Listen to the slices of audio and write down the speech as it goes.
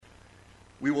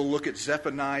We will look at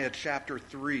Zephaniah chapter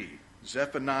 3.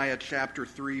 Zephaniah chapter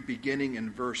 3, beginning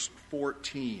in verse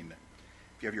 14.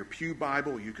 If you have your Pew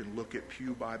Bible, you can look at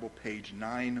Pew Bible page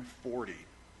 940.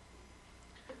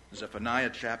 Zephaniah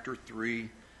chapter 3,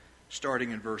 starting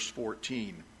in verse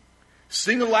 14.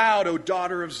 Sing aloud, O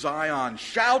daughter of Zion.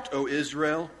 Shout, O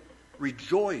Israel.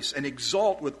 Rejoice and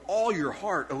exult with all your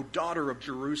heart, O daughter of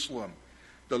Jerusalem.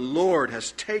 The Lord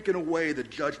has taken away the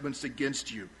judgments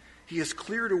against you. He has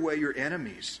cleared away your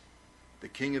enemies. The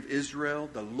King of Israel,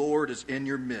 the Lord, is in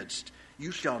your midst.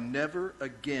 You shall never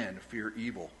again fear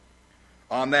evil.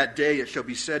 On that day it shall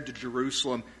be said to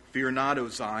Jerusalem, Fear not, O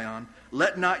Zion.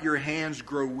 Let not your hands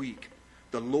grow weak.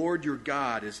 The Lord your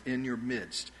God is in your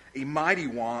midst, a mighty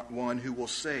one who will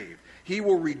save. He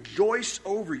will rejoice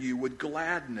over you with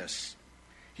gladness.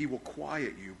 He will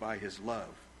quiet you by his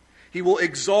love. He will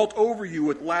exult over you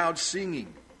with loud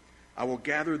singing. I will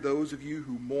gather those of you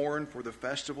who mourn for the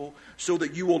festival, so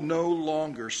that you will no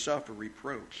longer suffer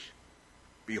reproach.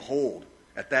 Behold,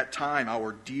 at that time I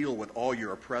will deal with all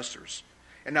your oppressors,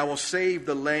 and I will save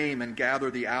the lame and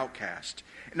gather the outcast,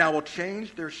 and I will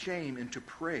change their shame into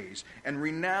praise and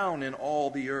renown in all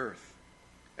the earth.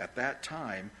 At that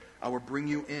time I will bring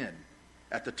you in,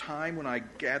 at the time when I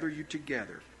gather you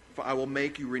together, for I will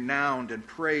make you renowned and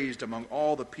praised among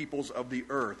all the peoples of the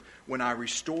earth, when I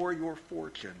restore your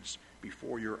fortunes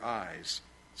before your eyes,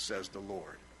 says the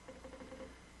Lord.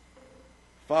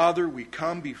 Father, we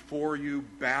come before you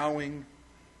bowing,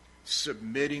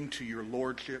 submitting to your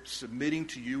lordship, submitting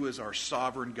to you as our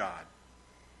sovereign God.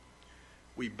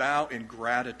 We bow in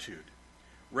gratitude,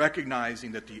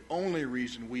 recognizing that the only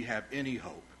reason we have any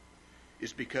hope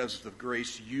is because of the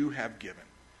grace you have given,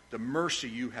 the mercy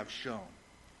you have shown,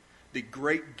 the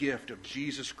great gift of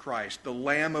Jesus Christ, the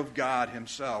Lamb of God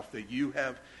himself that you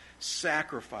have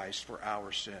sacrificed for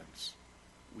our sins.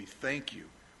 We thank you.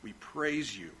 We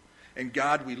praise you. And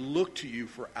God, we look to you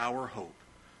for our hope,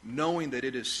 knowing that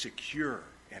it is secure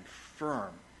and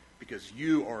firm because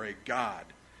you are a God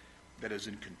that is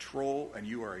in control, and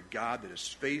you are a God that is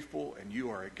faithful, and you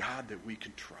are a God that we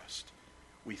can trust.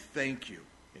 We thank you.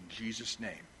 In Jesus'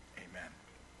 name, amen.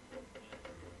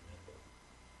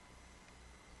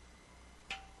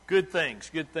 Good things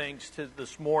to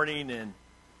this morning, and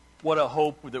what a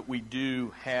hope that we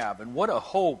do have, and what a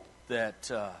hope that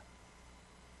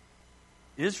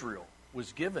Israel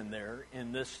was given there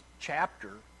in this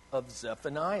chapter of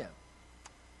Zephaniah.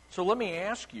 So let me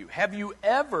ask you, have you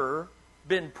ever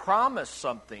been promised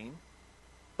something,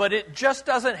 but it just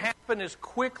doesn't happen as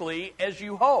quickly as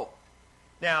you hope?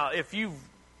 Now, if you've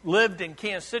lived in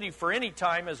Kansas City for any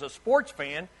time as a sports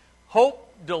fan, hope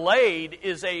delayed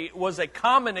was a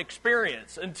common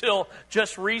experience until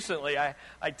just recently.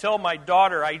 I tell my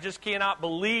daughter, I just cannot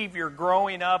believe you're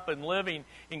growing up and living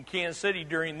in Kansas City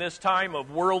during this time of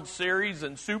World Series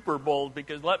and Super Bowls,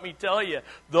 because let me tell you,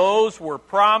 those were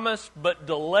promised but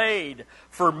delayed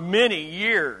for many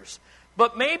years.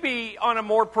 But maybe on a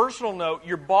more personal note,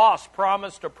 your boss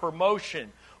promised a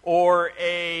promotion or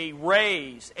a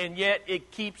raise, and yet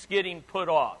it keeps getting put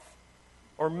off.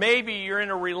 Or maybe you're in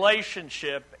a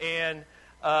relationship and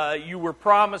you were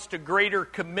promised a greater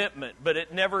commitment, but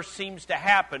it never seems to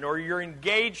happen. Or your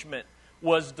engagement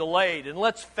was delayed. And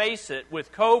let's face it,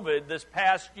 with COVID this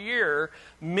past year,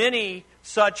 many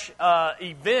such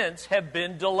events have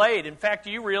been delayed. In fact, do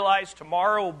you realize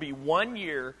tomorrow will be 1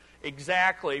 year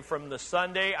exactly from the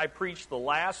Sunday I preached the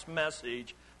last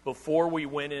message before we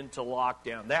went into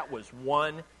lockdown? That was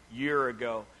 1 year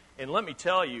ago. And let me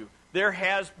tell you, there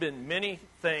has been many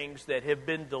things that have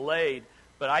been delayed,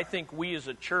 but I think we as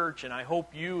a church, and I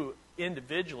hope you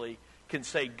individually, can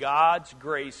say God's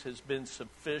grace has been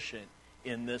sufficient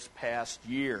in this past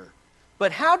year.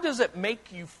 But how does it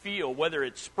make you feel, whether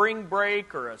it's spring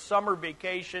break or a summer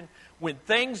vacation, when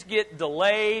things get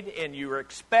delayed and you're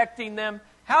expecting them?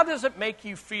 How does it make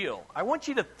you feel? I want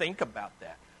you to think about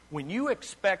that. When you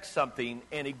expect something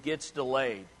and it gets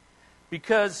delayed,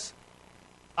 because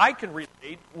I can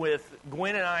relate with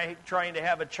Gwen and I trying to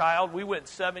have a child. We went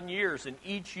 7 years, and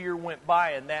each year went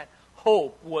by, and that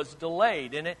hope was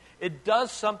delayed. And it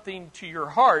does something to your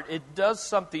heart. It does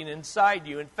something inside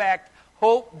you. In fact,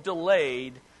 hope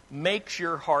delayed makes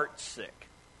your heart sick.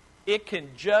 It can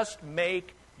just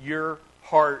make your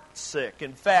heart sick.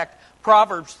 In fact,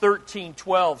 Proverbs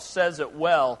 13:12 says it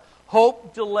well.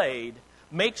 Hope delayed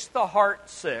makes the heart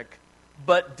sick,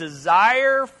 but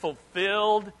desire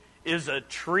fulfilled is a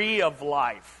tree of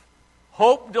life.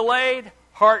 Hope delayed,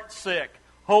 heart sick.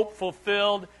 hope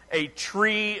fulfilled, a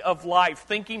tree of life,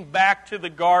 thinking back to the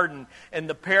garden and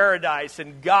the paradise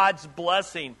and God's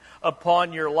blessing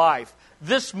upon your life.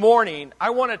 This morning,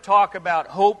 I want to talk about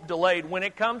hope delayed when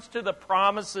it comes to the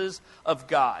promises of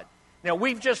God. Now,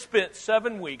 we've just spent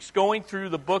 7 weeks going through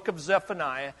the book of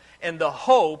Zephaniah, and the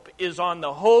hope is on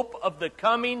the hope of the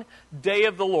coming day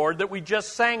of the Lord that we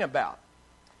just sang about.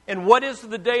 And what is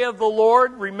the day of the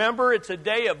Lord? Remember, it's a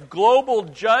day of global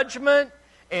judgment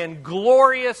and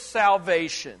glorious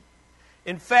salvation.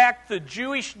 In fact, the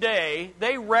Jewish day,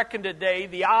 they reckoned a day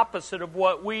the opposite of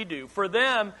what we do. For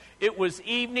them, it was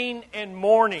evening and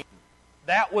morning.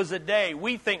 That was a day.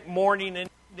 We think morning and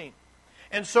evening.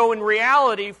 And so in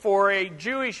reality, for a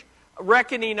Jewish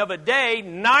reckoning of a day,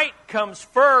 night comes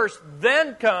first,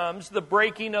 then comes the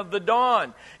breaking of the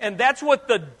dawn. And that's what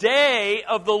the day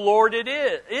of the Lord it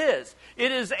is.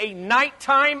 It is a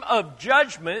nighttime of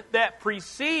judgment that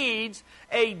precedes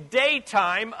a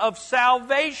daytime of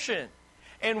salvation.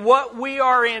 And what we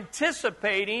are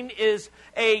anticipating is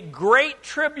a great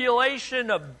tribulation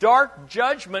of dark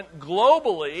judgment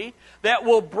globally that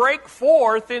will break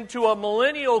forth into a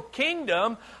millennial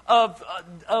kingdom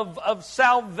of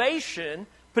salvation,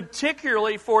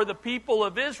 particularly for the people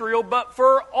of Israel, but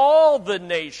for all the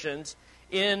nations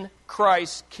in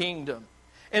Christ's kingdom.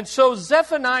 And so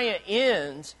Zephaniah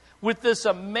ends with this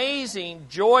amazing,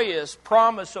 joyous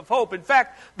promise of hope. In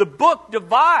fact, the book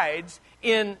divides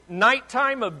in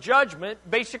nighttime of judgment,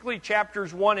 basically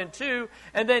chapters 1 and 2,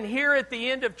 and then here at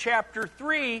the end of chapter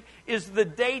 3 is the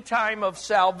daytime of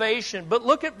salvation. But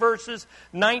look at verses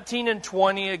 19 and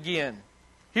 20 again.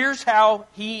 Here's how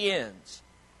he ends.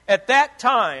 At that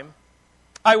time,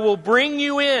 I will bring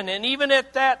you in, and even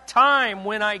at that time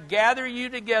when I gather you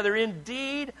together,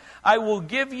 indeed, I will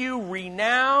give you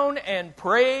renown and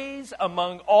praise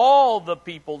among all the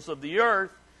peoples of the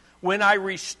earth, when I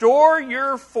restore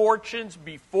your fortunes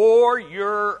before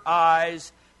your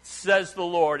eyes, says the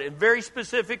Lord. And very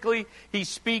specifically, he's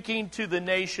speaking to the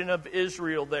nation of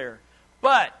Israel there.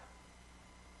 But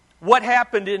what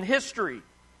happened in history?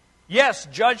 Yes,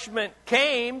 judgment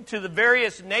came to the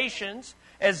various nations,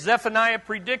 as Zephaniah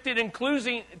predicted,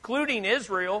 including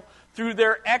Israel, through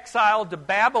their exile to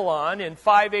Babylon in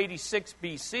 586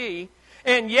 BC.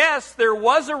 And yes, there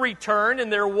was a return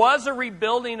and there was a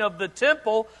rebuilding of the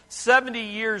temple 70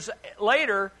 years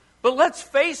later. But let's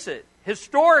face it,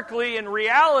 historically and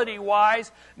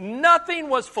reality-wise, nothing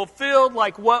was fulfilled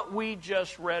like what we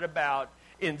just read about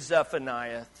in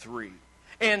Zephaniah 3.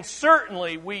 And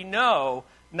certainly we know,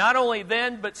 not only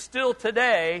then but still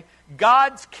today,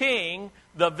 God's king,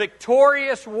 the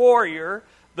victorious warrior,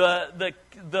 the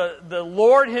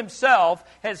Lord himself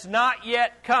has not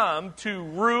yet come to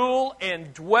rule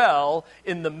and dwell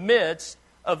in the midst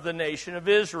of the nation of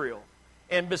Israel.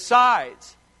 And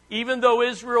besides, even though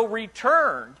Israel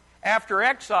returned after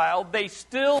exile, they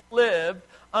still lived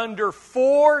under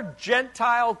 4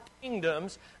 Gentile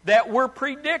kingdoms that were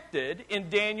predicted in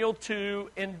Daniel 2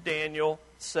 and Daniel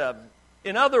 7.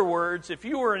 In other words, if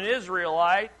you were an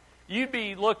Israelite, you'd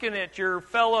be looking at your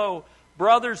fellow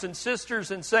brothers and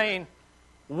sisters and saying,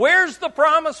 where's the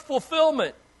promised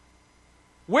fulfillment?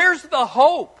 Where's the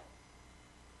hope?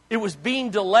 It was being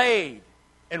delayed.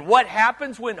 And what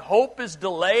happens when hope is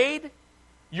delayed?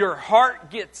 Your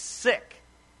heart gets sick.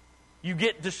 You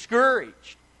get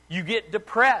discouraged. You get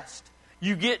depressed.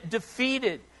 You get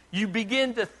defeated. You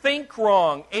begin to think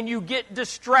wrong, and you get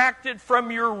distracted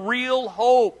from your real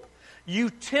hope.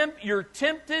 You're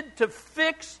tempted to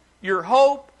fix your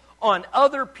hope on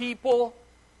other people,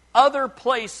 other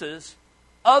places,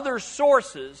 other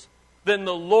sources than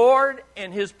the Lord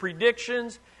and His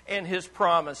predictions and His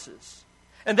promises.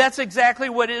 And that's exactly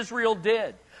what Israel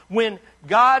did. When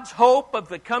God's hope of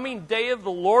the coming day of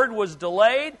the Lord was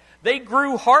delayed, they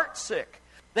grew heartsick.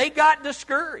 They got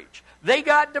discouraged. They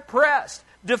got depressed,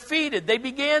 defeated. They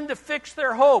began to fix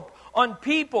their hope on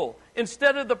people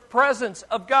instead of the presence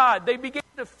of God. They began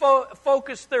to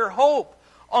focus their hope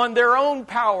on their own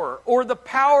power or the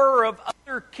power of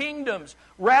other kingdoms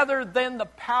rather than the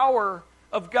power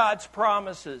of God's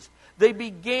promises. They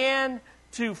began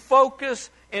to focus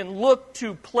and look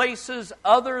to places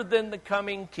other than the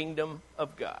coming kingdom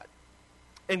of God.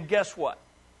 And guess what?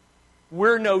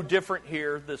 We're no different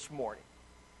here this morning.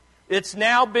 It's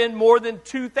now been more than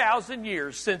 2,000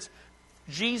 years since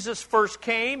Jesus first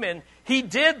came, and He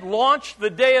did launch the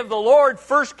day of the Lord.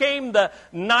 First came the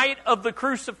night of the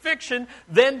crucifixion,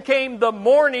 then came the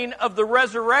morning of the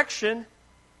resurrection.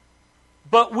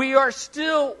 But we are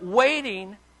still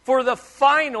waiting for the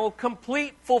final,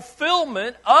 complete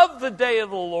fulfillment of the day of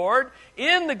the Lord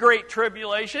in the Great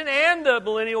Tribulation and the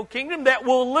Millennial Kingdom that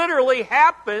will literally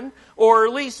happen, or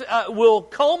at least will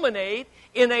culminate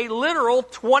in a literal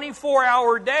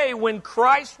 24-hour day when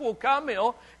Christ will come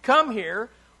here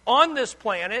on this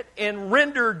planet and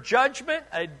render judgment,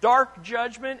 a dark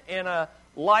judgment, and a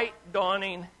light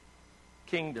dawning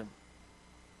kingdom.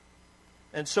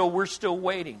 And so we're still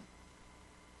waiting.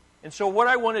 And so what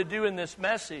I want to do in this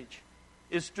message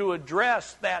is to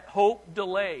address that hope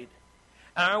delayed.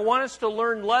 And I want us to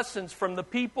learn lessons from the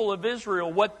people of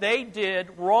Israel, what they did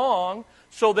wrong,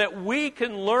 so that we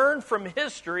can learn from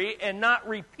history and not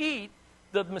repeat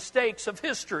the mistakes of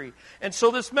history. And so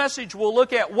this message will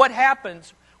look at what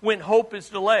happens when hope is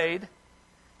delayed,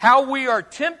 how we are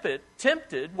tempted,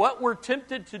 what we're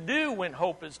tempted to do when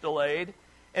hope is delayed,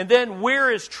 and then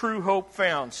where is true hope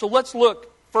found. So let's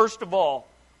look, first of all,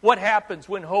 what happens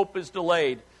when hope is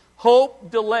delayed.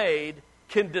 Hope delayed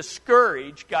can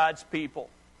discourage God's people.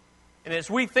 And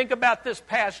as we think about this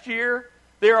past year,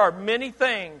 there are many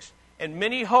things and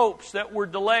many hopes that were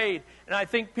delayed. And I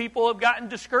think people have gotten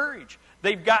discouraged.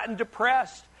 They've gotten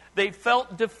depressed. They've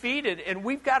felt defeated. And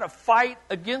we've got to fight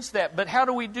against that. But how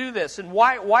do we do this? And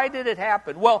why did it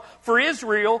happen? Well, for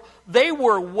Israel, they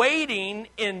were waiting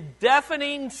in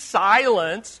deafening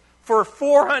silence for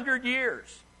 400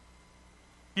 years.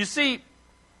 You see,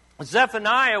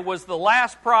 Zephaniah was the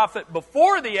last prophet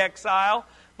before the exile,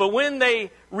 but when they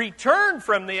returned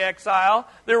from the exile,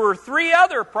 there were 3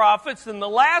 other prophets, and the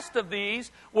last of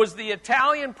these was the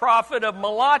Italian prophet of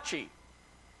Malachi.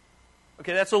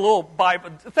 Okay, that's a little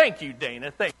Bible. Thank you,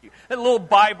 Dana. Thank you. A little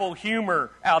Bible humor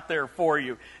out there for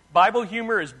you. Bible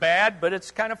humor is bad, but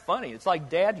it's kind of funny. It's like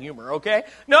dad humor, okay?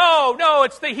 No,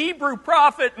 it's the Hebrew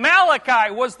prophet. Malachi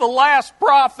was the last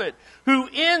prophet who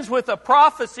ends with a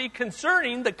prophecy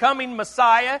concerning the coming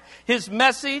Messiah, his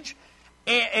message,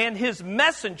 and his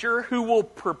messenger who will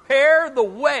prepare the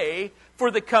way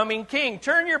for the coming king.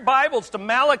 Turn your Bibles to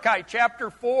Malachi chapter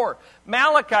 4.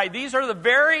 Malachi, these are the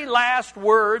very last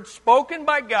words spoken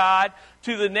by God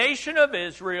to the nation of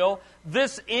Israel.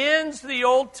 This ends the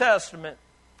Old Testament.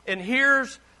 And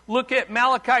look at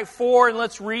Malachi 4, and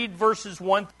let's read verses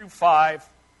 1 through 5.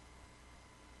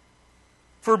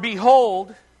 For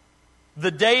behold,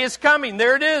 the day is coming.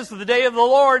 There it is, the day of the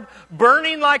Lord,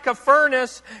 burning like a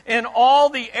furnace, and all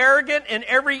the arrogant and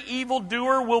every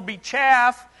evildoer will be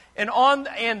chaff, and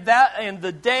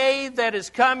the day that is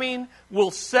coming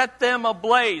will set them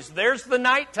ablaze. There's the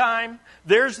nighttime.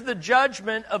 There's the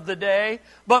judgment of the day.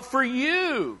 But for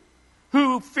you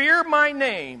who fear my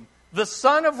name, the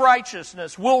Son of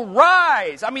Righteousness will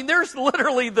rise. I mean, there's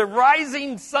literally the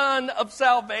rising sun of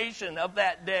salvation of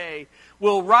that day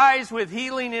will rise with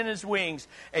healing in his wings,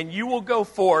 and you will go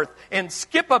forth and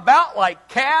skip about like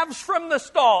calves from the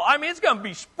stall. I mean, it's going to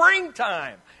be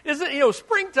springtime.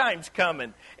 Springtime's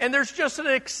coming. And there's just an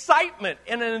excitement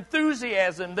and an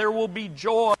enthusiasm. There will be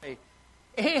joy.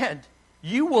 And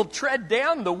you will tread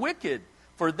down the wicked,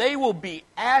 for they will be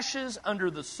ashes under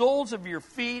the soles of your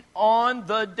feet on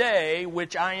the day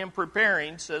which I am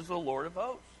preparing, says the Lord of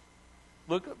hosts.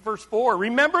 Look at verse 4.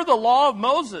 Remember the law of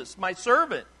Moses, my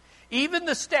servant, even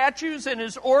the statutes and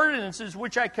his ordinances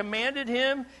which I commanded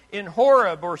him in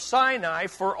Horeb or Sinai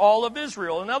for all of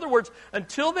Israel. In other words,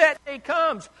 until that day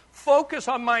comes, focus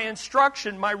on my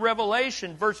instruction, my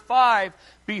revelation. Verse 5,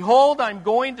 behold, I'm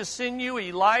going to send you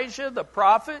Elijah the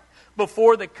prophet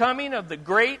before the coming of the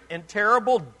great and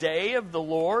terrible day of the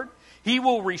Lord. He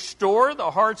will restore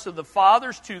the hearts of the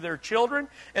fathers to their children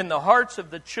and the hearts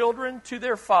of the children to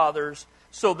their fathers,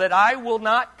 so that I will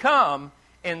not come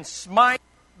and smite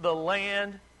the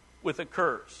land with a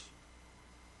curse.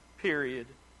 Period.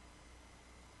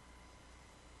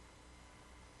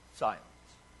 Silence.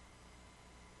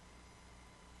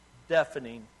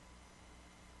 Deafening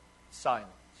silence.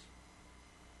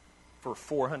 For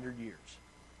 400 years.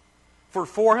 For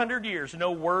 400 years,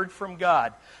 no word from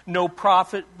God, no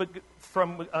prophet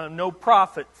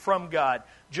from God,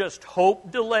 just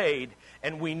hope delayed.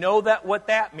 And we know that what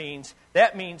that means.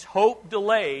 That means hope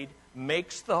delayed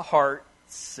makes the heart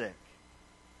sick.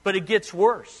 But it gets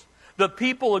worse. The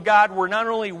people of God were not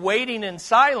only waiting in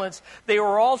silence, they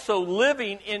were also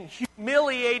living in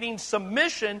humiliating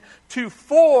submission to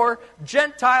 4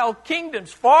 Gentile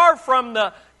kingdoms. Far from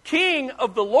the king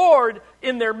of the Lord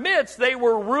in their midst, they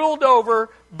were ruled over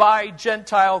by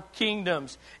Gentile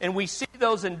kingdoms. And we see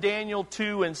those in Daniel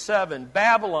 2 and 7.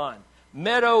 Babylon,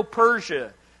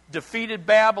 Medo-Persia, defeated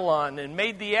Babylon and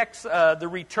made the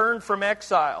return from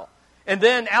exile. And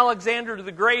then Alexander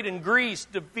the Great in Greece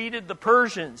defeated the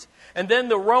Persians. And then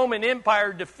the Roman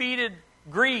Empire defeated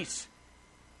Greece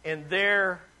And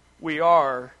there we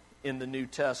are in the New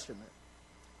Testament.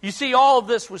 You see, all of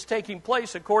this was taking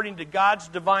place according to God's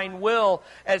divine will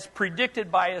as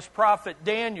predicted by his prophet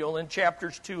Daniel in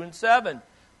chapters 2 and 7.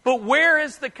 But where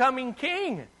is the coming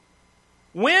king?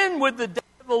 When would the day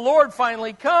of the Lord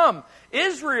finally come?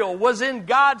 Israel was in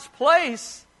God's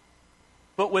place,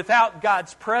 but without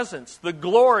God's presence. The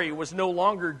glory was no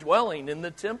longer dwelling in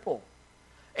the temple.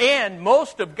 And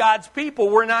most of God's people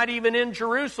were not even in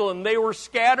Jerusalem. They were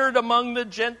scattered among the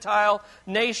Gentile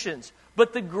nations.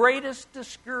 But the greatest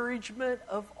discouragement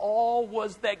of all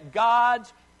was that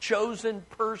God's chosen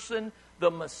person,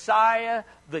 the Messiah,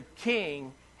 the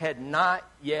King, had not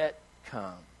yet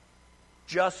come.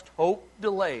 Just hope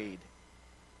delayed.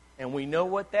 And we know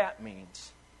what that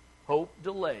means. Hope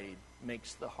delayed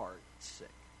makes the heart sick.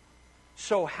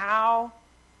 So how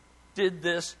did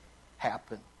this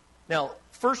happen? Now,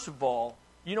 first of all,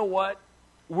 you know what?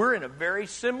 We're in a very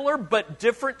similar but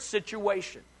different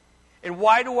situation. And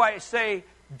why do I say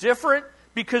different?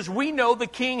 Because we know the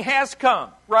king has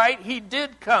come, right? He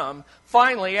did come,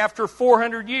 finally, after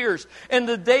 400 years. And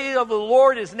the day of the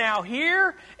Lord is now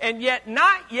here, and yet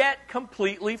not yet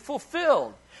completely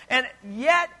fulfilled. And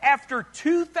yet, after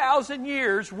 2,000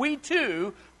 years, we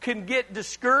too can get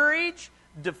discouraged,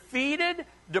 defeated,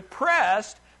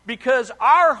 depressed, because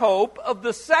our hope of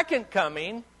the second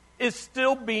coming is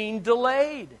still being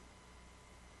delayed.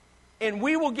 And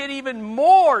we will get even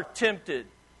more tempted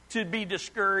to be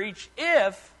discouraged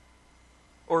if,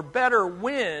 or better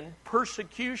when,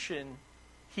 persecution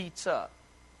heats up.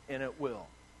 And it will.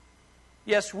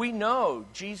 Yes, we know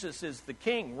Jesus is the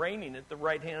King reigning at the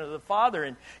right hand of the Father.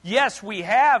 And yes, we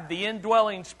have the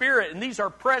indwelling Spirit. And these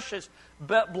are precious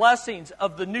blessings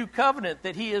of the new covenant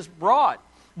that He has brought.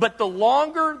 But the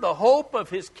longer the hope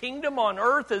of His kingdom on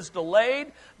earth is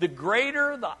delayed, the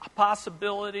greater the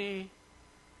possibility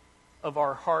of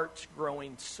our hearts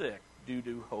growing sick due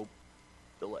to hope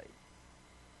delayed.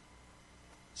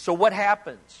 So what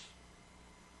happens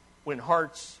when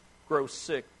hearts grow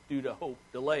sick due to hope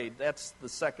delayed? That's the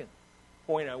second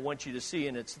point I want you to see,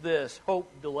 and it's this. Hope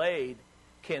delayed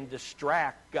can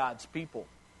distract God's people.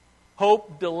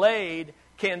 Hope delayed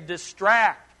can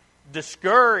distract,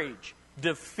 discourage,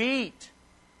 defeat,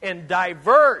 and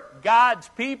divert God's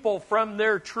people from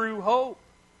their true hope.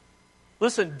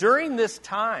 Listen, during this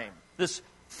time, this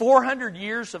 400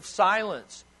 years of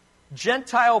silence,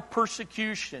 Gentile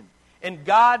persecution, and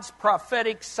God's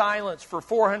prophetic silence for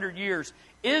 400 years,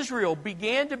 Israel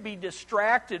began to be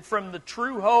distracted from the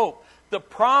true hope, the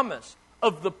promise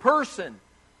of the person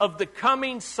of the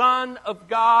coming Son of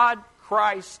God,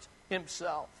 Christ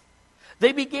Himself.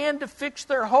 They began to fix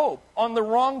their hope on the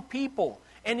wrong people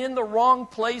and in the wrong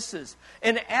places.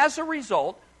 And as a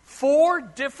result, 4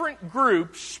 different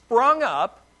groups sprung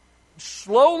up,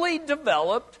 slowly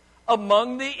developed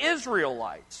among the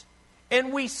Israelites.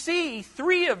 And we see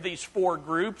 3 of these 4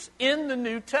 groups in the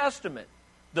New Testament.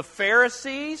 The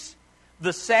Pharisees,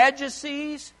 the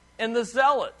Sadducees, and the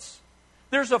Zealots.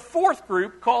 There's a 4th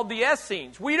group called the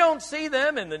Essenes. We don't see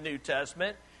them in the New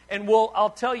Testament, and I'll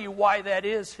tell you why that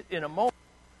is in a moment.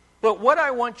 But what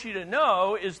I want you to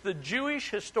know is the Jewish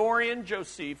historian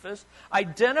Josephus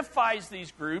identifies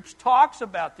these groups, talks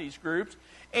about these groups,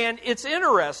 and it's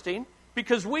interesting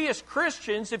because we as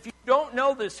Christians, if you don't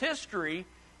know this history,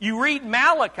 you read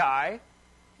Malachi,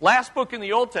 last book in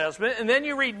the Old Testament, and then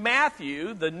you read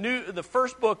Matthew, the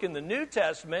first book in the New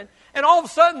Testament, and all of a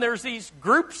sudden there's these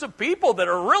groups of people that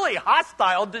are really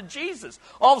hostile to Jesus.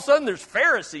 All of a sudden there's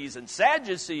Pharisees and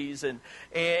Sadducees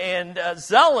and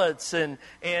Zealots, and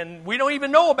we don't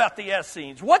even know about the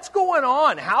Essenes. What's going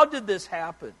on? How did this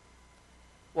happen?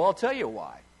 Well, I'll tell you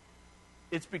why.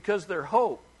 It's because their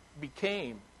hope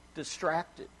became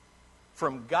distracted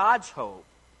from God's hope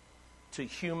to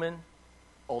human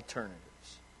alternatives.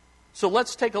 So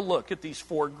let's take a look at these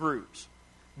 4 groups.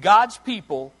 God's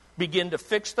people begin to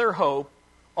fix their hope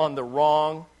on the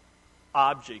wrong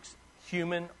objects,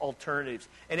 human alternatives.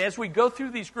 And as we go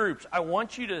through these groups, I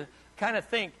want you to kind of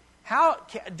think,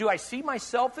 do I see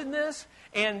myself in this?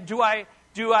 And do I,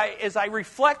 as I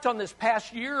reflect on this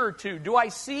past year or two, do I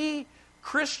see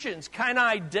Christians kind of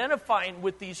identifying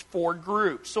with these 4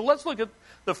 groups? So let's look at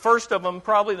the first of them,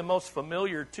 probably the most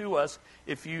familiar to us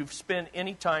if you've spent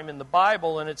any time in the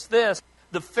Bible, and it's this.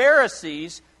 The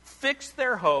Pharisees fixed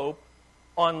their hope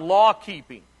on law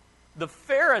keeping. The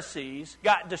Pharisees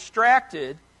got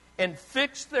distracted and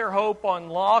fixed their hope on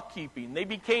law keeping. They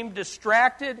became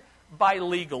distracted by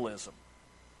legalism.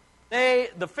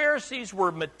 The Pharisees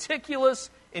were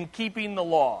meticulous in keeping the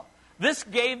law. This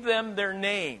gave them their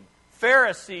name.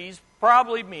 Pharisees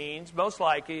probably means, most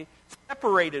likely,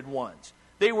 separated ones.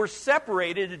 They were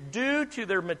separated due to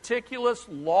their meticulous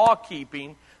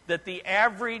law-keeping that the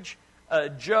average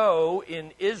Joe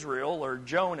in Israel, or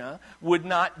Jonah, would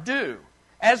not do.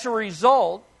 As a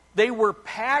result, they were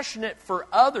passionate for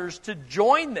others to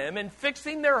join them in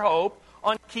fixing their hope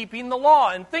on keeping the law.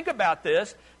 And think about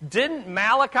this. Didn't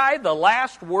Malachi, the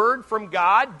last word from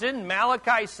God, didn't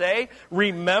Malachi say,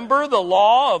 remember the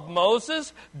law of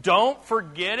Moses, don't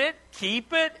forget it,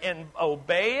 keep it, and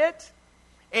obey it?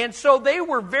 And so they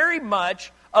were very much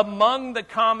among the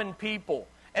common people.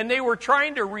 And they were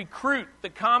trying to recruit the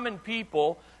common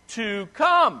people to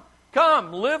come,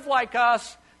 live like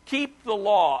us, keep the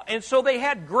law. And so they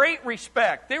had great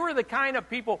respect. They were the kind of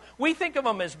people, we think of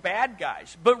them as bad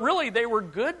guys, but really they were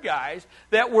good guys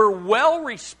that were well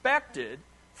respected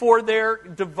for their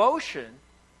devotion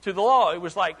to the law. It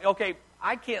was like, okay,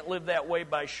 I can't live that way,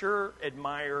 but I sure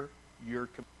admire your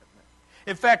commitment.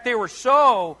 In fact, they were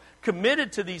so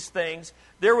committed to these things,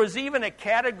 there was even a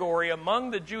category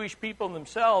among the Jewish people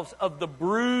themselves of the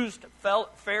bruised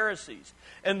Pharisees.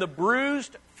 And the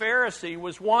bruised Pharisee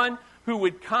was one who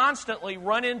would constantly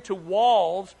run into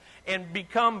walls and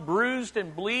become bruised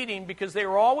and bleeding because they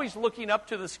were always looking up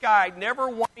to the sky, never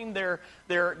wanting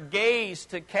their gaze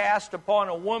to cast upon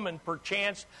a woman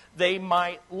perchance they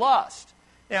might lust.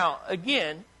 Now,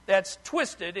 again, that's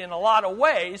twisted in a lot of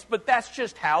ways, but that's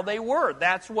just how they were.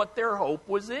 That's what their hope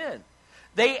was in.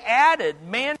 They added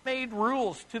man-made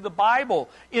rules to the Bible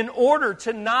in order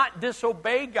to not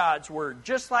disobey God's word,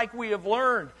 just like we have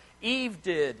learned Eve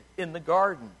did in the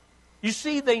garden. You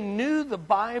see, they knew the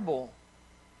Bible,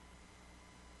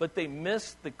 but they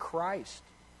missed the Christ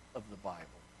of the Bible.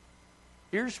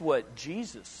 Here's what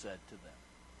Jesus said to them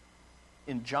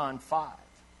in John 5.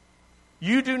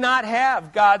 You do not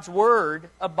have God's word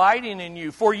abiding in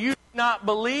you, for you do not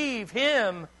believe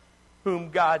him whom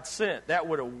God sent. That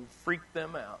would have freaked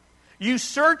them out. You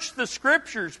search the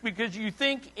Scriptures because you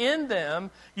think in them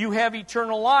you have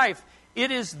eternal life. It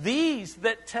is these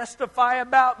that testify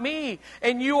about me,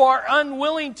 and you are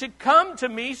unwilling to come to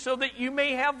me so that you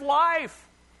may have life.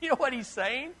 You know what he's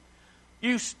saying?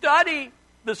 You study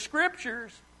the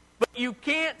Scriptures, but you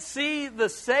can't see the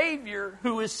Savior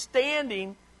who is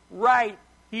standing right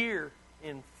here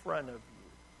in front of you.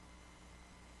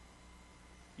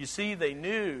 You see, they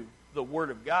knew the Word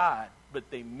of God, but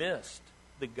they missed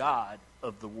the God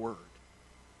of the Word.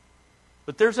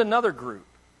 But there's another group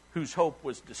whose hope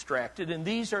was distracted, and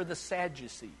these are the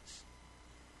Sadducees.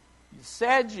 The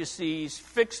Sadducees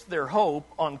fixed their hope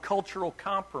on cultural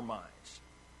compromise.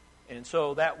 And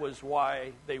so that was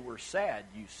why they were sad,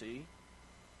 you see.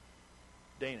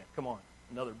 Dana, come on.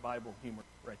 Another Bible humor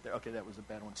right there. Okay, that was a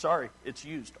bad one. Sorry, it's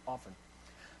used often.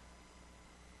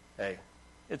 Hey,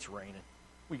 it's raining.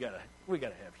 We gotta have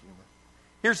humor.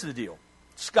 Here's the deal.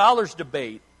 Scholars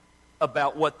debate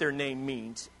about what their name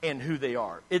means and who they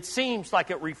are. It seems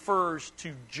like it refers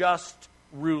to just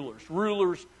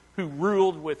rulers who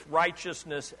ruled with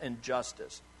righteousness and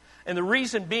justice. And the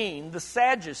reason being, the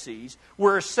Sadducees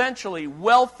were essentially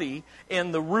wealthy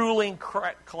in the ruling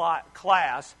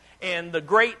class, and the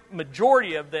great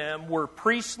majority of them were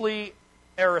priestly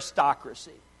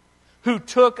aristocracy, who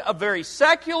took a very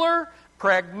secular,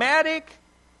 pragmatic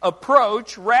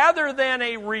approach rather than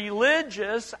a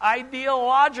religious,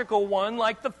 ideological one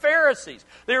like the Pharisees.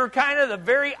 They were kind of the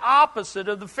very opposite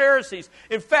of the Pharisees.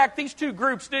 In fact, these two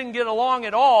groups didn't get along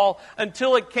at all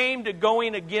until it came to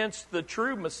going against the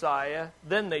true Messiah.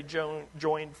 Then they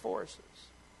joined forces.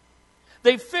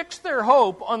 They fixed their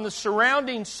hope on the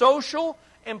surrounding social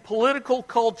and political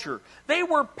culture. They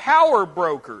were power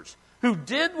brokers who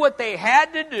did what they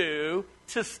had to do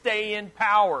to stay in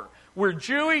power. We're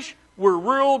Jewish. We're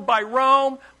ruled by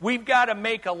Rome. We've got to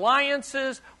make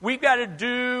alliances. We've got to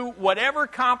do whatever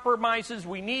compromises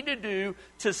we need to do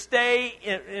to stay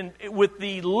with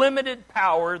the limited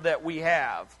power that we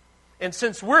have. And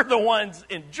since we're the ones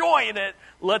enjoying it,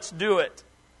 let's do it.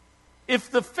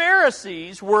 If the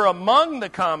Pharisees were among the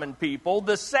common people,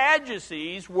 the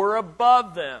Sadducees were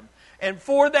above them. And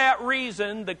for that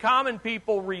reason, the common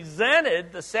people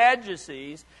resented the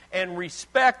Sadducees and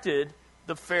respected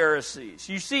the Pharisees.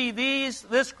 You see,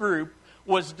 this group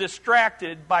was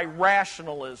distracted by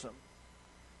rationalism.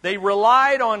 They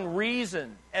relied on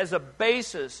reason as a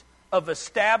basis of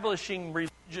establishing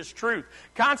religious truth.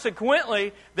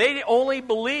 Consequently, they only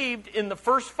believed in the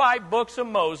first 5 books of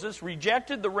Moses,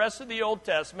 rejected the rest of the Old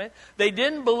Testament. They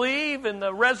didn't believe in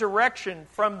the resurrection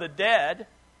from the dead.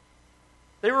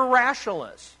 They were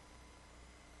rationalists.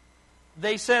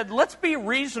 They said, let's be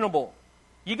reasonable.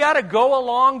 You got to go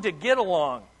along to get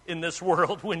along in this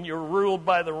world when you're ruled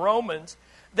by the Romans.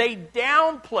 They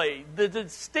downplayed the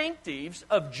distinctives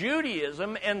of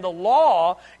Judaism and the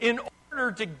law in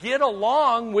order to get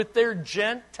along with their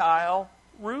Gentile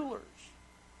rulers.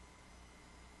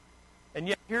 And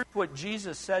yet, here's what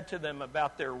Jesus said to them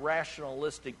about their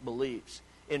rationalistic beliefs.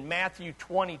 In Matthew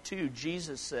 22,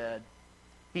 Jesus said,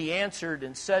 He answered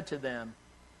and said to them,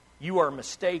 "You are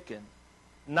mistaken,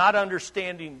 not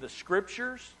understanding the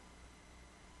Scriptures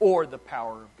or the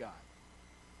power of God."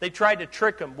 They tried to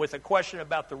trick him with a question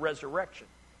about the resurrection,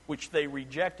 which they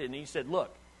rejected. And he said,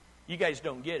 "Look, you guys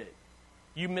don't get it.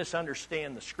 You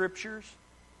misunderstand the Scriptures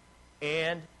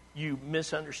and you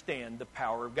misunderstand the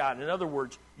power of God." In other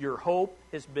words, your hope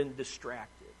has been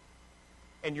distracted.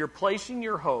 And you're placing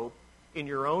your hope in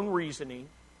your own reasoning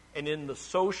and in the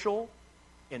social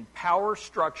and power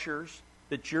structures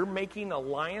that you're making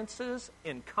alliances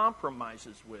and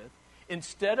compromises with,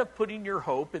 instead of putting your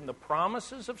hope in the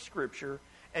promises of Scripture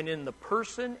and in the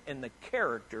person and the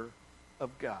character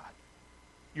of God.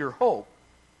 Your hope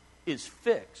is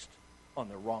fixed on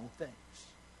the wrong things.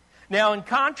 Now, in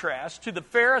contrast to the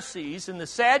Pharisees and the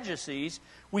Sadducees,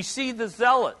 we see the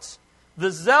Zealots.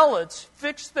 The Zealots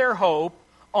fixed their hope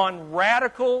on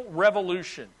radical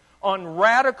revolution. On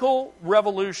radical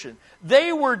revolution.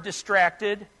 They were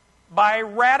distracted by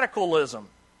radicalism.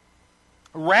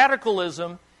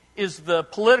 Radicalism is the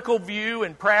political view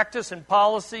and practice and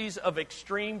policies of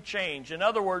extreme change. In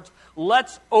other words,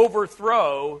 let's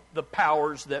overthrow the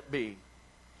powers that be.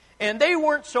 And they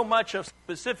weren't so much a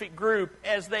specific group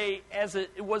as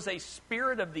it was a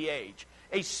spirit of the age,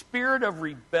 a spirit of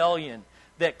rebellion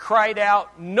that cried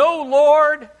out, "No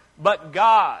Lord but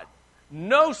God,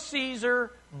 no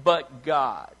Caesar but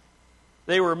God."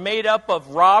 They were made up of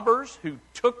robbers who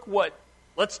took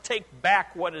let's take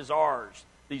back what is ours,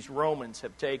 these Romans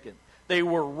have taken. They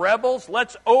were rebels,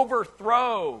 let's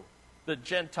overthrow the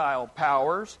Gentile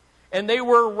powers. And they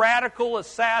were radical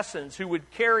assassins who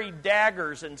would carry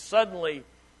daggers and suddenly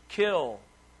kill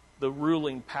the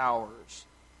ruling powers.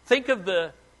 Think of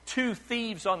the two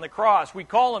thieves on the cross. We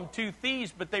call them two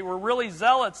thieves, but they were really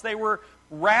zealots. They were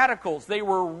radicals. They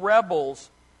were rebels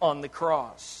on the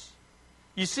cross.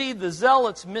 You see, the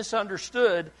zealots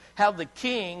misunderstood how the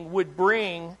king would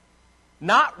bring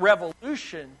not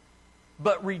revolution,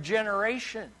 but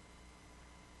regeneration.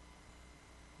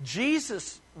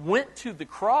 Jesus went to the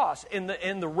cross, and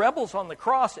the rebels on the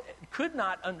cross could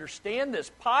not understand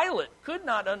this. Pilate could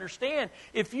not understand.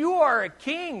 If you are a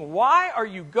king, why are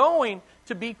you going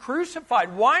to be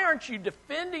crucified? Why aren't you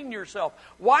defending yourself?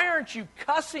 Why aren't you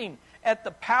cussing at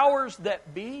the powers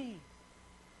that be?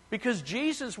 Because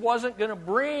Jesus wasn't going to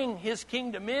bring his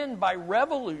kingdom in by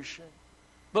revolution,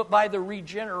 but by the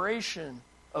regeneration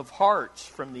of hearts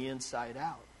from the inside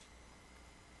out.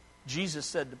 Jesus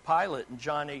said to Pilate in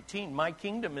John 18, "My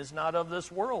kingdom is not of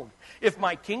this world. If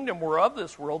my kingdom were of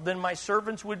this world, then my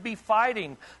servants would be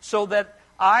fighting so that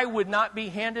I would not be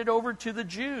handed over to the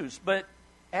Jews. But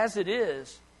as it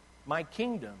is, my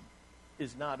kingdom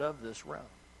is not of this realm."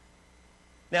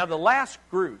 Now, the last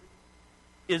group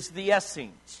is the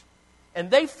Essenes. And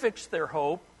they fixed their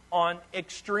hope on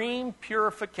extreme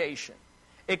purification.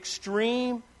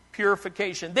 Extreme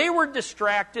purification. They were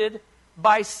distracted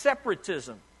by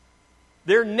separatism.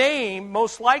 Their name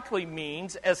most likely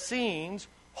means Essenes,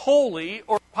 holy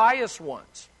or pious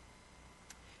ones.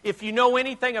 If you know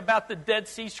anything about the Dead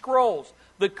Sea Scrolls,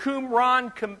 the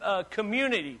Qumran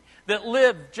community that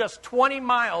lived just 20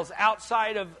 miles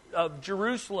outside of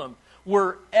Jerusalem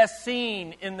were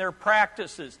Essene in their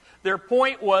practices. Their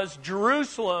point was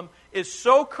Jerusalem is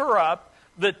so corrupt,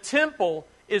 the temple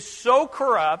is so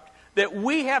corrupt, that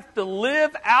we have to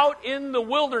live out in the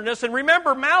wilderness. And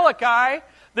remember Malachi,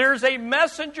 there's a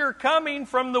messenger coming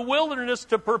from the wilderness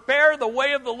to prepare the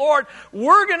way of the Lord.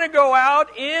 We're going to go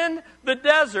out in the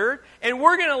desert, and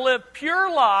we're going to live pure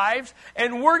lives,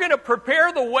 and we're going to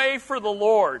prepare the way for the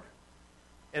Lord.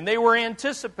 And they were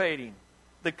anticipating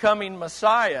the coming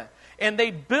Messiah. And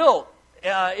they built,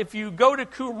 if you go to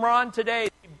Qumran today,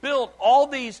 they built all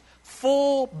these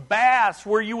full baths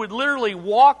where you would literally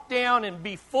walk down and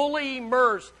be fully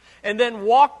immersed and then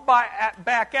walk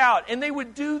back out. And they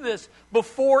would do this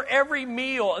before every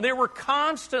meal. And they were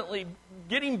constantly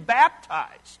getting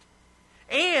baptized.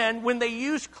 And when they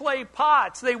used clay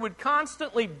pots, they would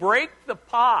constantly break the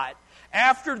pot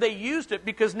after they used it,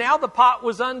 because now the pot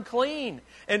was unclean.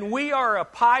 And we are a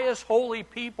pious, holy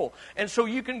people. And so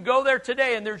you can go there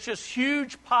today and there's just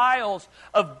huge piles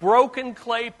of broken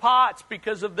clay pots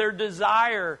because of their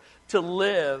desire to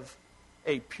live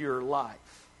a pure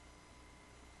life.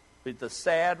 But the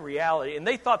sad reality, and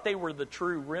they thought they were the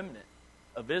true remnant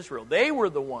of Israel. They were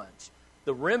the ones,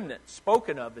 the remnant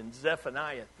spoken of in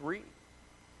Zephaniah 3.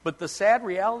 But the sad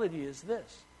reality is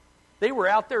this. They were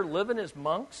out there living as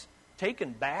monks,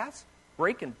 taking baths,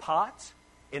 breaking pots,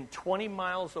 and 20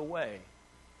 miles away,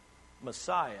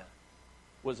 Messiah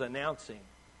was announcing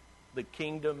the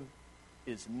kingdom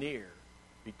is near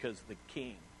because the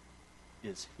king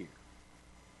is here.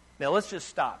 Now let's just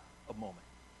stop a moment.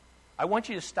 I want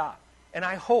you to stop. And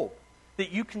I hope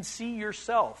that you can see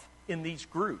yourself in these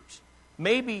groups.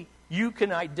 Maybe you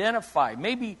can identify.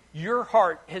 Maybe your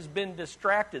heart has been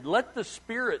distracted. Let the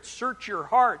Spirit search your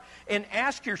heart and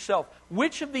ask yourself,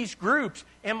 which of these groups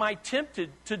am I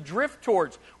tempted to drift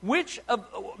towards?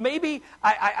 Maybe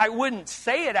I wouldn't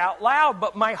say it out loud,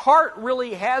 but my heart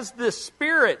really has this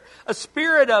spirit, a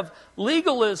spirit of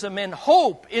legalism and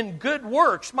hope in good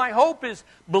works. My hope is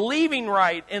believing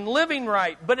right and living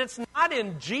right, but it's not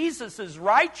in Jesus'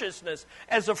 righteousness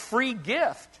as a free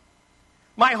gift.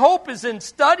 My hope is in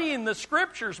studying the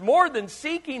Scriptures more than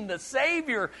seeking the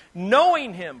Savior,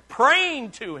 knowing Him,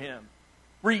 praying to Him,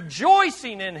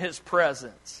 rejoicing in His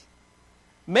presence.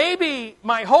 Maybe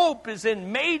my hope is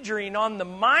in majoring on the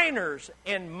minors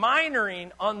and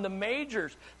minoring on the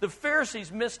majors. The Pharisees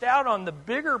missed out on the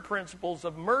bigger principles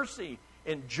of mercy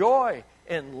and joy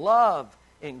and love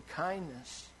and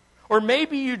kindness. Or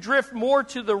maybe you drift more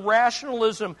to the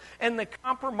rationalism and the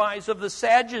compromise of the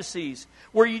Sadducees,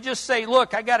 where you just say,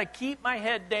 look, I got to keep my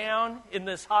head down in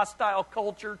this hostile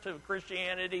culture to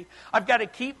Christianity. I've got to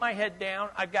keep my head down.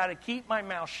 I've got to keep my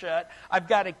mouth shut. I've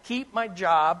got to keep my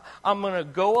job. I'm going to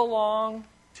go along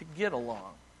to get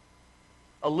along.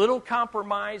 A little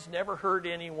compromise never hurt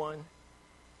anyone.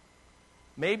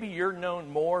 Maybe you're known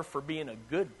more for being a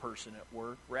good person at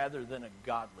work rather than a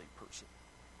godly person.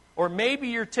 Or maybe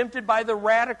you're tempted by the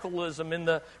radicalism and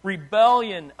the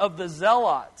rebellion of the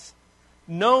zealots,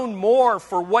 known more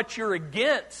for what you're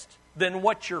against than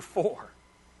what you're for.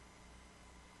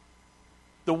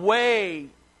 The way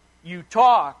you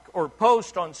talk or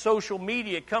post on social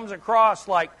media comes across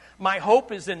like my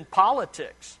hope is in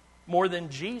politics more than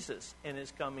Jesus and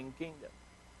His coming kingdom.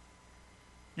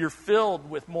 You're filled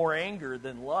with more anger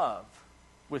than love,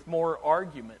 with more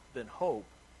argument than hope,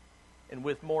 and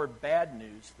with more bad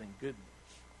news than good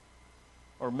news.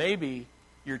 Or maybe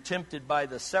you're tempted by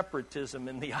the separatism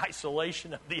and the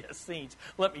isolation of the Essenes.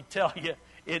 Let me tell you,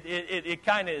 it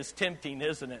kind of is tempting,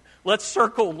 isn't it? Let's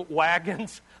circle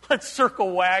wagons. Let's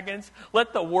circle wagons.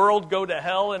 Let the world go to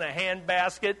hell in a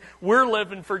handbasket. We're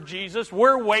living for Jesus.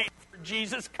 We're waiting for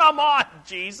Jesus. Come on,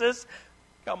 Jesus.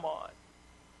 Come on.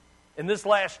 And this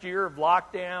last year of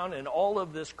lockdown and all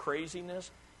of this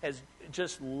craziness has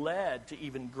just led to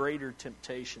even greater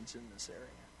temptations in this area.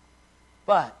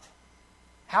 But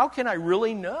how can I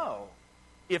really know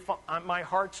if my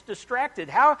heart's distracted?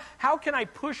 How can I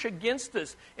push against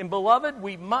this? And beloved,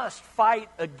 we must fight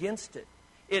against it.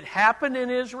 It happened in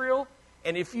Israel,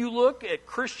 and if you look at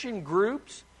Christian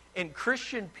groups and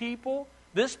Christian people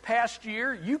this past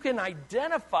year, you can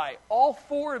identify all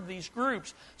four of these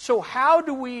groups. So how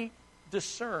do we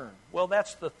discern? Well,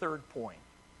 that's the third point.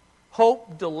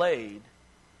 Hope delayed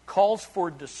calls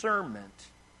for discernment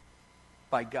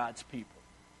by God's people.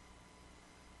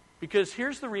 Because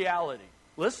here's the reality.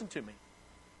 Listen to me.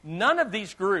 None of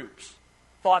these groups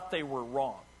thought they were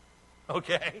wrong.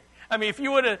 Okay? I mean, if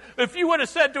you would have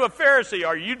said to a Pharisee,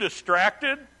 are you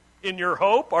distracted in your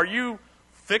hope? Are you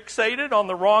fixated on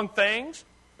the wrong things?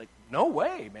 Like, no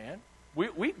way, man.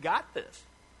 We got this.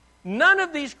 None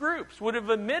of these groups would have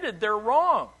admitted they're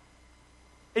wrong.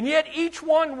 And yet each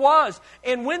one was.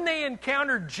 And when they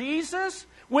encountered Jesus,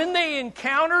 when they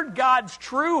encountered God's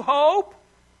true hope,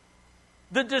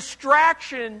 the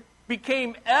distraction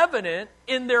became evident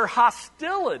in their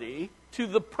hostility to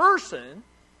the person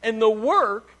and the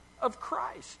work of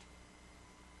Christ.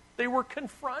 They were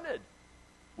confronted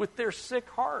with their sick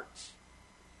hearts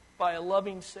by a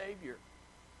loving Savior.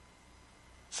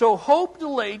 So hope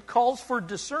delayed calls for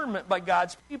discernment by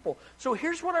God's people. So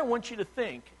here's what I want you to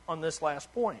think on this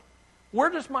last point. Where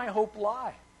does my hope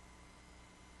lie?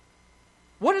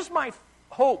 What is my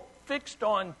hope fixed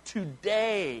on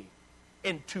today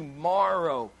and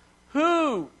tomorrow?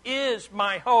 Who is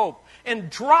my hope? And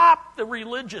drop the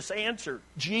religious answer,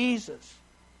 Jesus.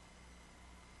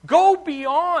 Go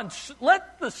beyond.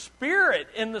 Let the Spirit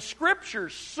and the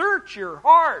Scriptures search your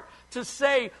heart to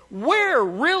say, where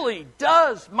really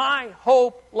does my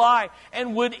hope lie?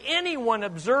 And would anyone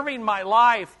observing my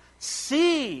life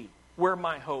see where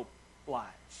my hope lies?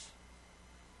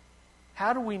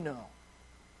 How do we know?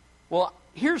 Well,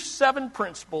 here's 7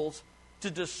 principles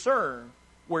to discern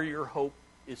where your hope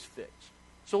is fixed.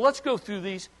 So let's go through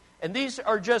these. And these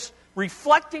are just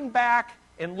reflecting back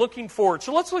and looking forward.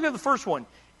 So let's look at the first one.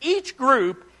 Each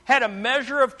group had a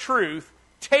measure of truth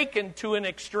taken to an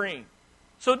extreme.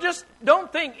 So just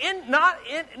don't think,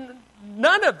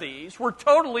 none of these were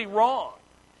totally wrong.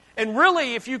 And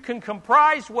really, if you can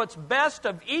comprise what's best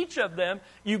of each of them,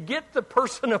 you get the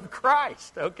person of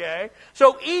Christ, okay?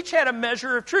 So each had a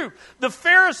measure of truth. The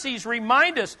Pharisees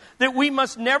remind us that we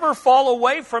must never fall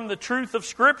away from the truth of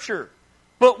Scripture.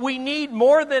 But we need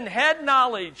more than head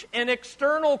knowledge and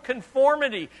external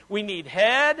conformity. We need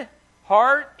head,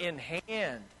 heart, and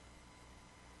hand.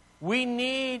 We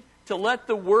need to let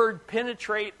the Word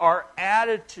penetrate our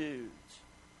attitudes,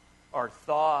 our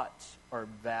thoughts, our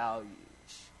values.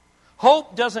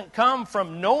 Hope doesn't come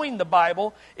from knowing the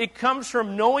Bible. It comes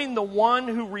from knowing the one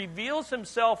who reveals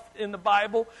himself in the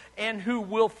Bible and who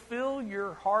will fill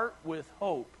your heart with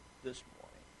hope this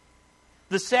morning.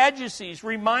 The Sadducees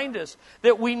remind us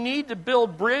that we need to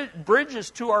build bridges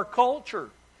to our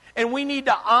culture. And we need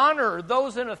to honor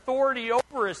those in authority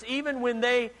over us, even when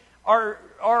they are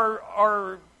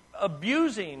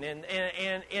abusing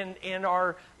and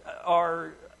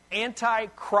are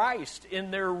anti-Christ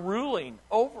in their ruling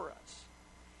over us.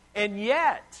 And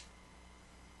yet,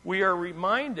 we are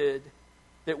reminded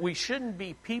that we shouldn't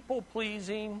be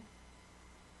people-pleasing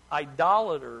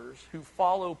idolaters who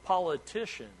follow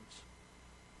politicians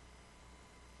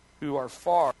who are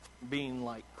far from being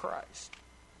like Christ.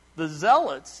 The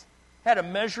Zealots had a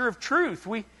measure of truth.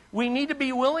 We need to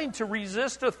be willing to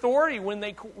resist authority when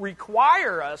they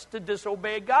require us to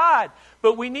disobey God.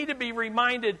 But we need to be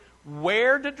reminded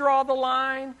where to draw the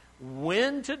line,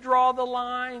 when to draw the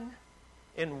line,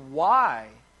 and why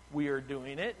we are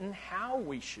doing it and how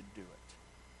we should do it.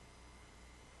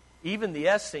 Even the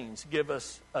Essenes give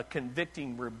us a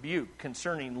convicting rebuke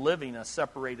concerning living a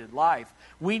separated life.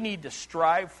 We need to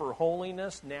strive for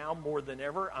holiness now more than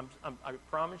ever. I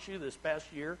promise you, this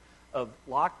past year of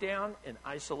lockdown and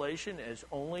isolation has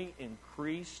only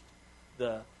increased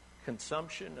the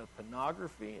consumption of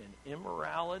pornography and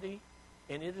immorality,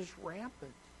 and it is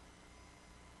rampant.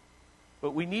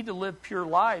 But we need to live pure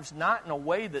lives, not in a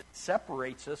way that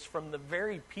separates us from the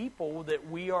very people that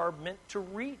we are meant to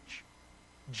reach.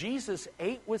 Jesus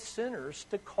ate with sinners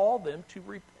to call them to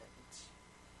repentance.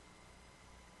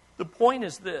 The point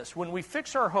is this: when we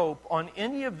fix our hope on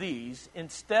any of these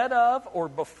instead of or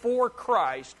before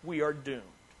Christ, we are doomed.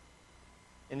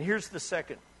 And here's the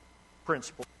second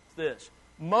principle: this.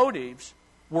 Motives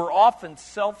were often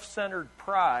self-centered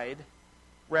pride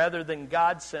rather than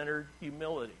God-centered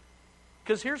humility.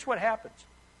 Because here's what happens.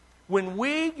 When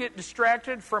we get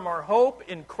distracted from our hope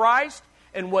in Christ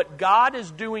and what God is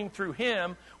doing through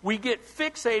Him, we get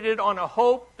fixated on a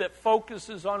hope that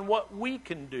focuses on what we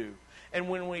can do. And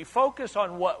when we focus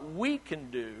on what we can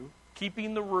do,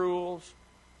 keeping the rules,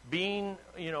 being,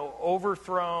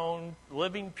 overthrown,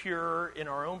 living pure in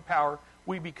our own power,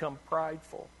 we become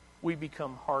prideful. We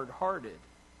become hard-hearted.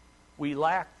 We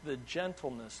lack the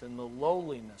gentleness and the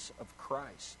lowliness of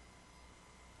Christ.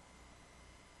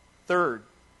 Third,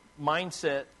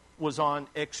 mindset was on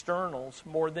externals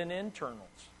more than internals.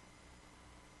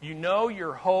 You know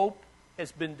your hope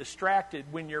has been distracted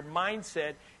when your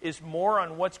mindset is more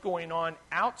on what's going on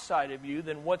outside of you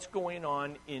than what's going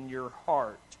on in your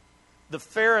heart. The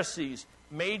Pharisees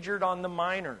majored on the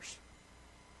minors.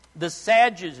 The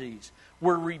Sadducees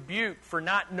were rebuked for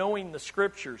not knowing the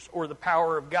Scriptures or the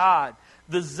power of God.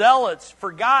 The Zealots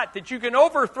forgot that you can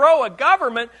overthrow a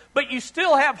government, but you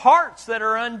still have hearts that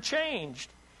are unchanged.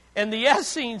 And the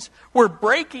Essenes were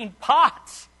breaking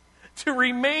pots to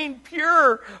remain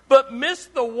pure, but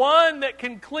missed the one that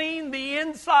can clean the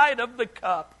inside of the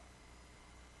cup.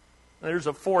 There's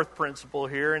a fourth principle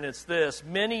here, and it's this: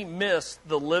 many missed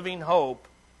the living hope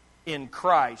in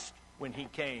Christ when He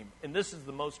came. And this is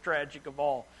the most tragic of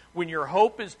all. When your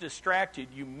hope is distracted,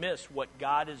 you miss what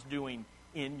God is doing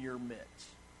in your midst.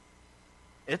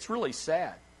 It's really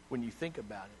sad when you think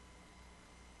about it.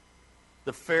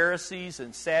 The Pharisees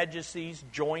and Sadducees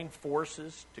joined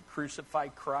forces to crucify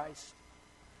Christ.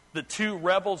 The two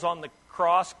rebels on the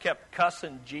cross kept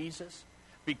cussing Jesus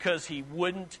because He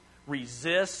wouldn't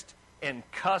resist and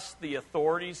cuss the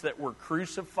authorities that were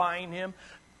crucifying Him.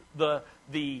 The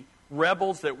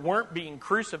rebels that weren't being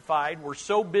crucified were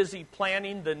so busy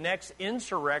planning the next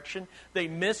insurrection, they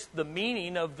missed the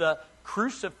meaning of the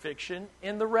crucifixion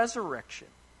and the resurrection.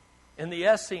 And the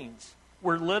Essenes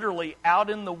were literally out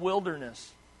in the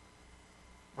wilderness,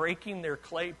 breaking their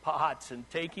clay pots and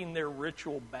taking their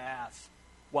ritual baths,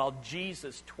 while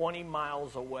Jesus, 20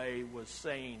 miles away, was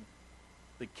saying,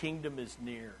 "The kingdom is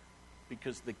near,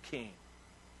 because the King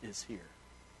is here."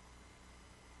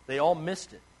 They all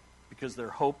missed it because their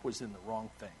hope was in the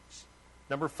wrong things.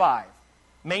 Number 5,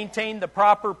 maintain the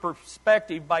proper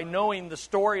perspective by knowing the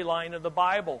storyline of the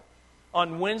Bible.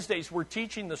 On Wednesdays, we're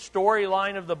teaching the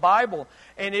storyline of the Bible.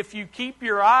 And if you keep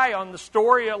your eye on the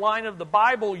storyline of the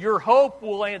Bible, your hope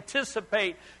will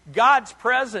anticipate God's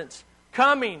presence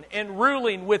coming and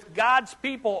ruling with God's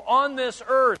people on this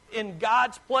earth, in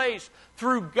God's place,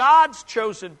 through God's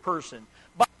chosen person,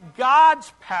 by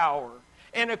God's power,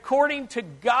 and according to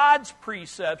God's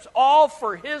precepts, all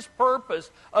for His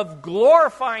purpose of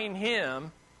glorifying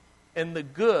Him and the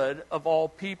good of all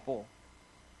people.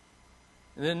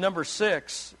 And then number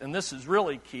 6, and this is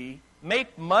really key,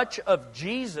 make much of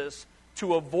Jesus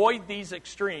to avoid these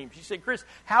extremes. You say, Chris,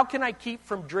 how can I keep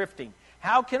from drifting?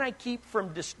 How can I keep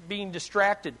from being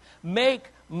distracted? Make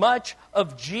much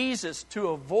of Jesus to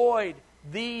avoid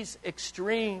these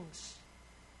extremes.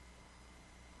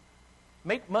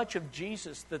 Make much of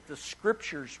Jesus that the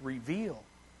Scriptures reveal.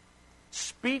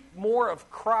 Speak more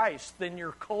of Christ than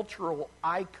your cultural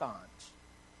icons.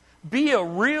 Be a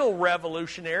real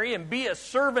revolutionary and be a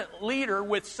servant leader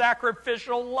with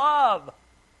sacrificial love.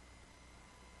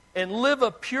 And live a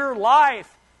pure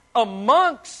life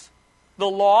amongst the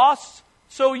lost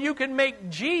so you can make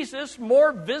Jesus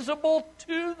more visible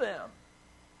to them.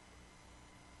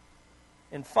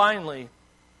 And finally,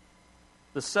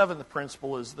 the 7th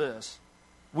principle is this.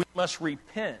 We must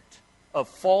repent of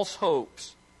false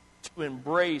hopes to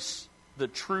embrace the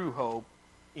true hope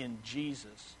in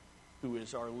Jesus, who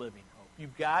is our living hope.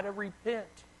 You've got to repent.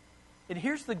 And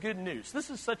here's the good news. This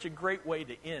is such a great way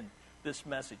to end this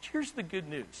message. Here's the good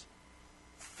news.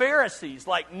 Pharisees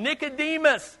like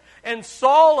Nicodemus and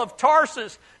Saul of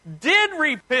Tarsus did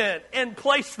repent and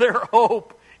place their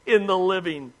hope in the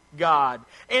living God.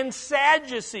 And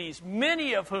Sadducees,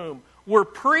 many of whom were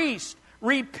priests,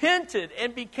 repented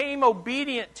and became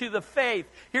obedient to the faith.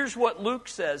 Here's what Luke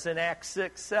says in Acts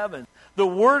 6:7. The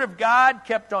word of God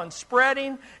kept on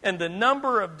spreading, and the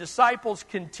number of disciples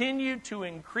continued to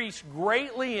increase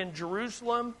greatly in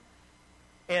Jerusalem,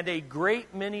 and a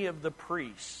great many of the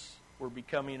priests were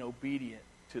becoming obedient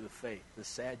to the faith. The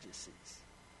Sadducees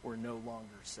were no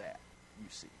longer sad, you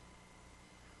see.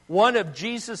 One of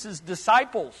Jesus'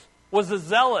 disciples was a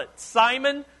zealot,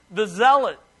 Simon the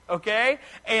Zealot. Okay?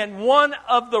 And one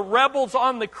of the rebels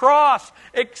on the cross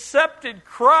accepted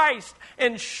Christ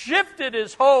and shifted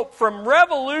his hope from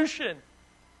revolution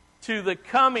to the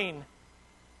coming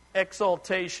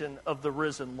exaltation of the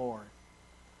risen Lord.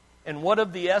 And what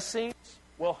of the Essenes?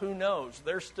 Well, who knows?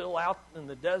 They're still out in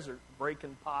the desert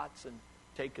breaking pots and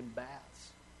taking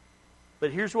baths.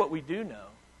 But here's what we do know.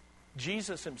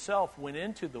 Jesus himself went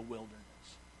into the wilderness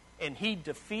and he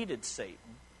defeated Satan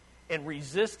and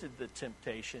resisted the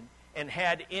temptation, and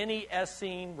had any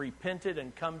Essene repented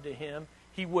and come to him,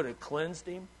 he would have cleansed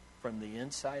him from the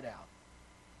inside out.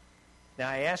 Now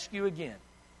I ask you again,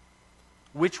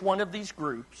 which one of these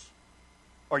groups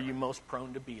are you most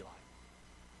prone to be like?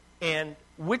 And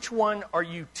which one are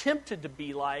you tempted to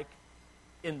be like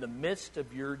in the midst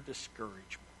of your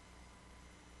discouragement?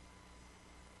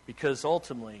 Because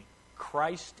ultimately,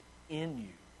 Christ in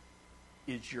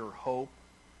you is your hope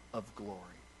of glory.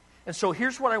 And so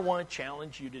here's what I want to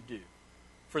challenge you to do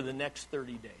for the next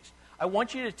 30 days. I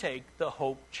want you to take the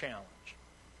Hope Challenge.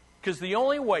 Because the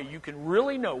only way you can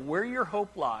really know where your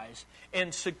hope lies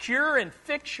and secure and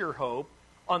fix your hope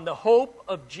on the hope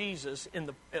of Jesus, in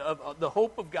the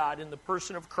hope of God in the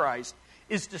person of Christ,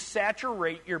 is to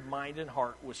saturate your mind and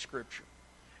heart with Scripture.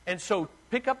 And so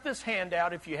pick up this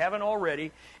handout if you haven't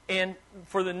already, and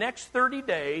for the next 30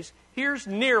 days, here's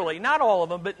nearly, not all of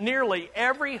them, but nearly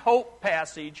every hope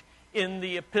passage in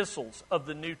the epistles of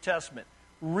the New Testament.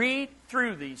 Read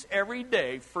through these every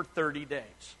day for 30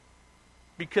 days.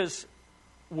 Because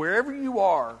wherever you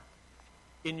are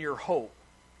in your hope,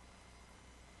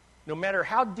 no matter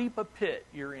how deep a pit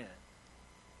you're in,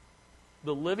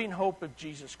 the living hope of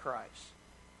Jesus Christ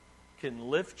can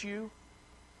lift you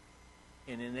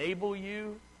and enable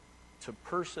you to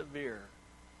persevere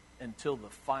until the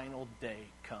final day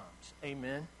comes.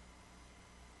 Amen?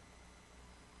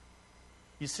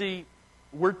 You see,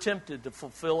 we're tempted to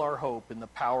fulfill our hope in the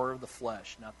power of the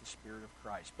flesh, not the Spirit of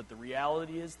Christ. But the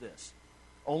reality is this.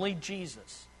 Only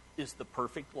Jesus is the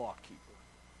perfect lawkeeper.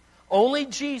 Only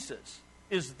Jesus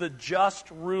is the just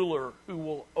ruler who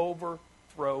will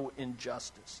overthrow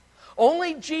injustice.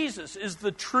 Only Jesus is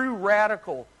the true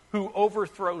radical who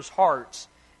overthrows hearts.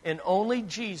 And only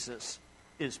Jesus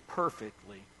is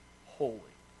perfectly holy.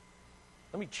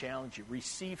 Let me challenge you.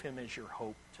 Receive him as your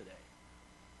hope today.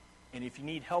 And if you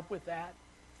need help with that,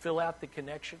 fill out the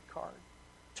connection card.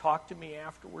 Talk to me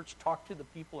afterwards. Talk to the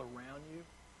people around you.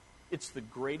 It's the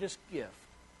greatest gift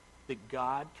that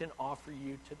God can offer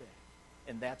you today.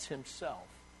 And that's himself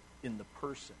in the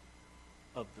person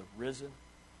of the risen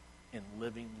and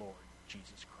living Lord,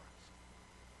 Jesus Christ.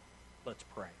 Let's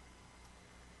pray.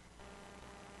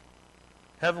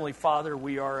 Heavenly Father,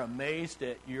 we are amazed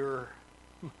at your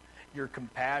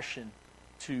compassion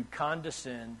to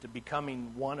condescend to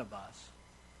becoming one of us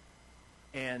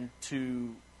and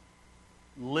to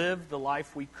live the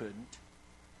life we couldn't,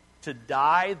 to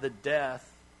die the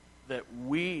death that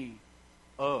we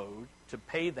owed, to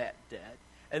pay that debt,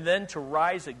 and then to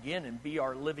rise again and be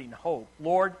our living hope.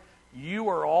 Lord, you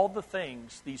are all the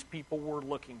things these people were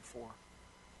looking for.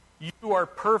 You are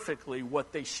perfectly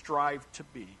what they strive to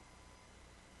be.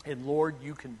 And Lord,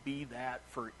 you can be that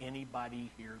for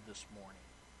anybody here this morning.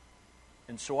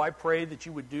 And so I pray that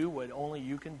you would do what only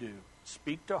you can do.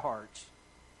 Speak to hearts,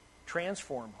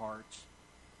 transform hearts,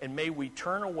 and may we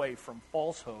turn away from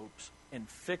false hopes and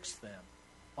fix them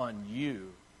on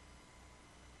you,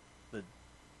 the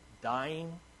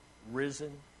dying,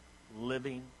 risen,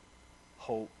 living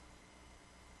hope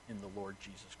in the Lord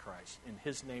Jesus Christ. In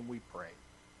his name we pray.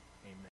 Amen.